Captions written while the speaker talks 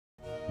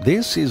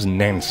This is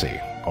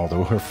Nancy,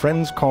 although her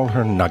friends call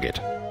her Nugget.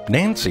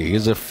 Nancy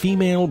is a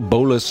female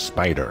bolus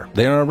spider.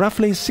 There are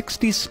roughly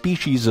 60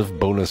 species of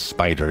bolus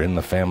spider in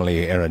the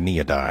family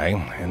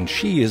Araneaidae, and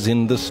she is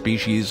in the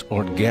species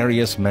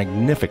Ordgarius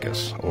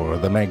magnificus, or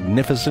the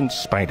magnificent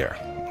spider.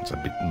 It's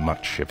a bit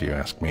much if you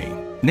ask me.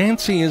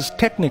 Nancy is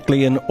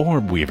technically an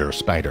orb weaver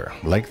spider,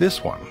 like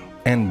this one.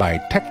 And by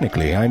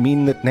technically, I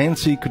mean that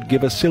Nancy could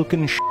give a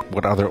silken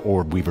what other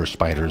orb weaver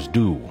spiders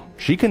do.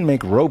 She can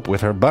make rope with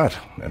her butt,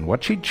 and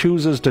what she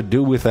chooses to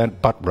do with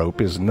that butt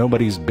rope is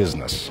nobody's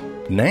business.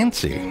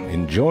 Nancy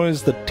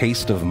enjoys the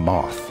taste of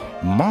moth.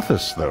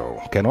 Moths, though,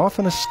 can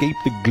often escape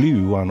the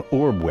glue on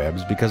orb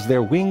webs because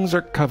their wings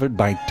are covered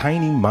by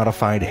tiny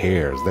modified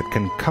hairs that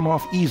can come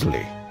off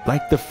easily,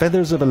 like the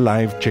feathers of a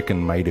live chicken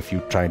might if you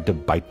tried to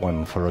bite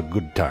one for a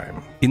good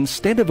time.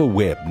 Instead of a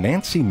web,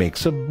 Nancy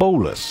makes a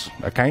bolus,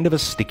 a kind of a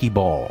sticky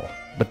ball.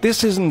 But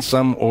this isn't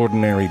some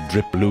ordinary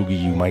drip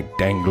loogie you might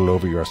dangle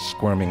over your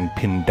squirming,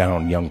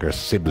 pinned-down younger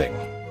sibling.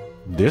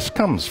 This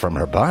comes from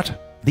her butt.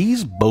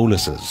 These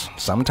boluses,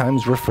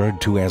 sometimes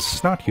referred to as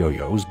snot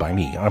yo-yos by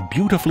me, are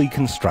beautifully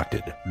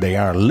constructed. They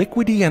are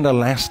liquidy and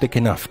elastic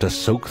enough to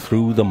soak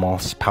through the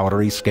moth's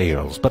powdery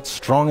scales, but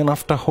strong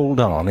enough to hold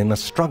on in a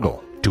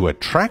struggle. To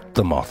attract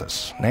the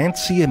moths,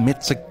 Nancy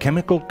emits a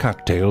chemical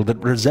cocktail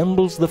that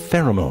resembles the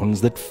pheromones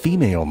that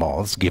female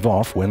moths give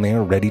off when they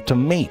are ready to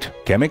mate.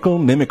 Chemical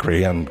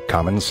mimicry and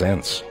common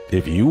sense.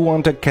 If you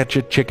want to catch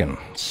a chicken,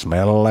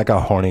 smell like a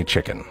horny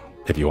chicken.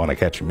 If you want to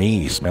catch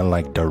me, smell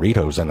like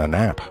Doritos in a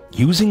nap.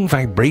 Using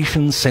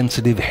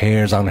vibration-sensitive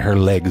hairs on her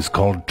legs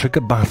called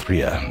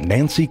trichobothria,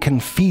 Nancy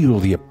can feel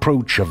the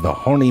approach of the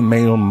horny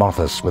male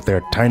moths with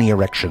their tiny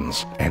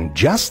erections. And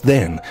just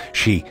then,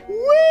 she...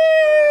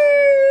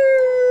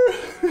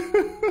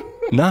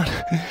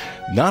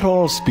 Not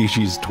all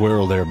species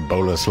twirl their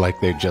bolus like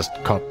they just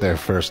caught their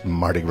first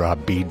Mardi Gras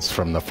beads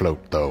from the float,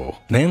 though.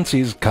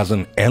 Nancy's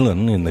cousin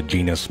Ellen in the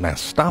genus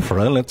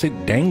Mastophora lets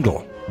it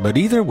dangle. But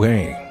either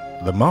way,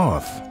 the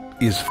moth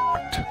is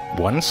fucked.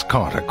 Once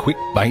caught, a quick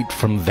bite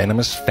from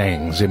venomous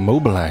fangs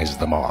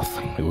immobilized the moth,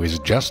 who is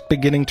just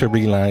beginning to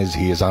realize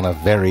he is on a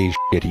very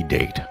shitty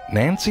date.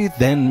 Nancy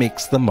then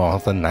makes the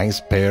moth a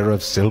nice pair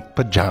of silk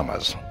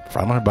pajamas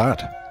from her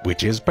butt,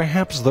 which is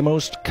perhaps the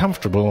most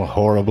comfortable,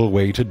 horrible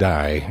way to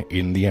die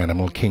in the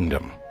animal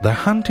kingdom. The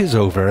hunt is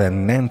over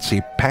and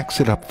Nancy packs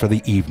it up for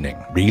the evening,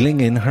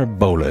 reeling in her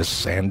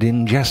bolus and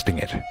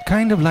ingesting it,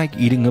 kind of like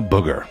eating a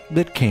booger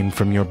that came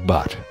from your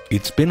butt.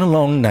 It's been a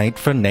long night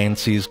for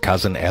Nancy's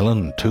cousin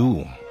Ellen,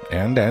 too,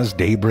 and as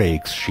day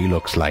breaks, she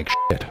looks like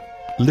shit.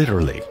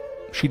 Literally.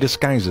 She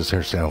disguises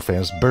herself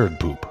as bird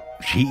poop.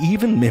 She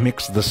even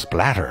mimics the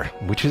splatter,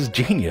 which is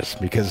genius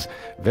because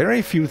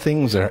very few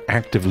things are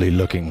actively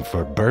looking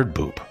for bird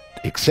poop.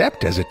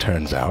 Except, as it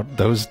turns out,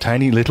 those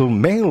tiny little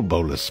male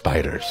bolus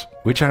spiders,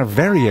 which are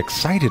very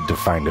excited to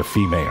find a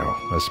female,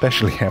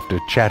 especially after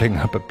chatting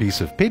up a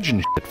piece of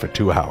pigeon shit for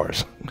 2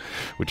 hours,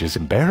 which is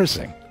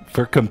embarrassing.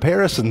 For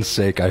comparison's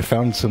sake, I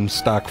found some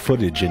stock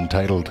footage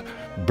entitled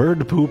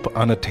 "Bird Poop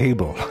on a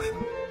Table."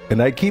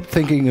 And I keep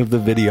thinking of the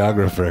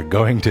videographer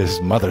going to his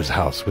mother's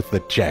house with the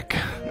check,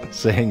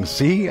 saying,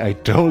 "See, I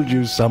told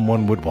you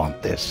someone would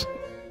want this."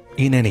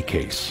 In any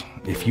case,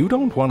 if you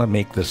don't want to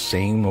make the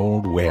same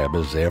old web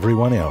as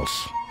everyone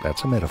else,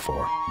 that's a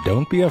metaphor.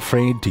 Don't be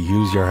afraid to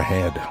use your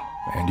head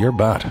and your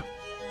butt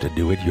to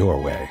do it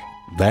your way.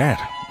 That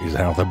is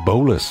how the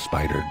bolus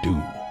spider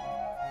do.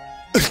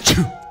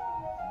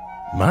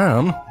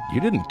 Mom, you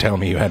didn't tell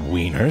me you had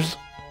wieners.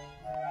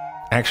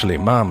 Actually,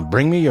 Mom,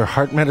 bring me your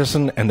heart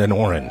medicine and an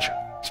orange.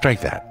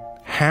 Strike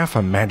that. Half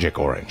a magic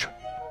orange.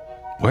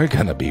 We're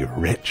gonna be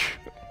rich.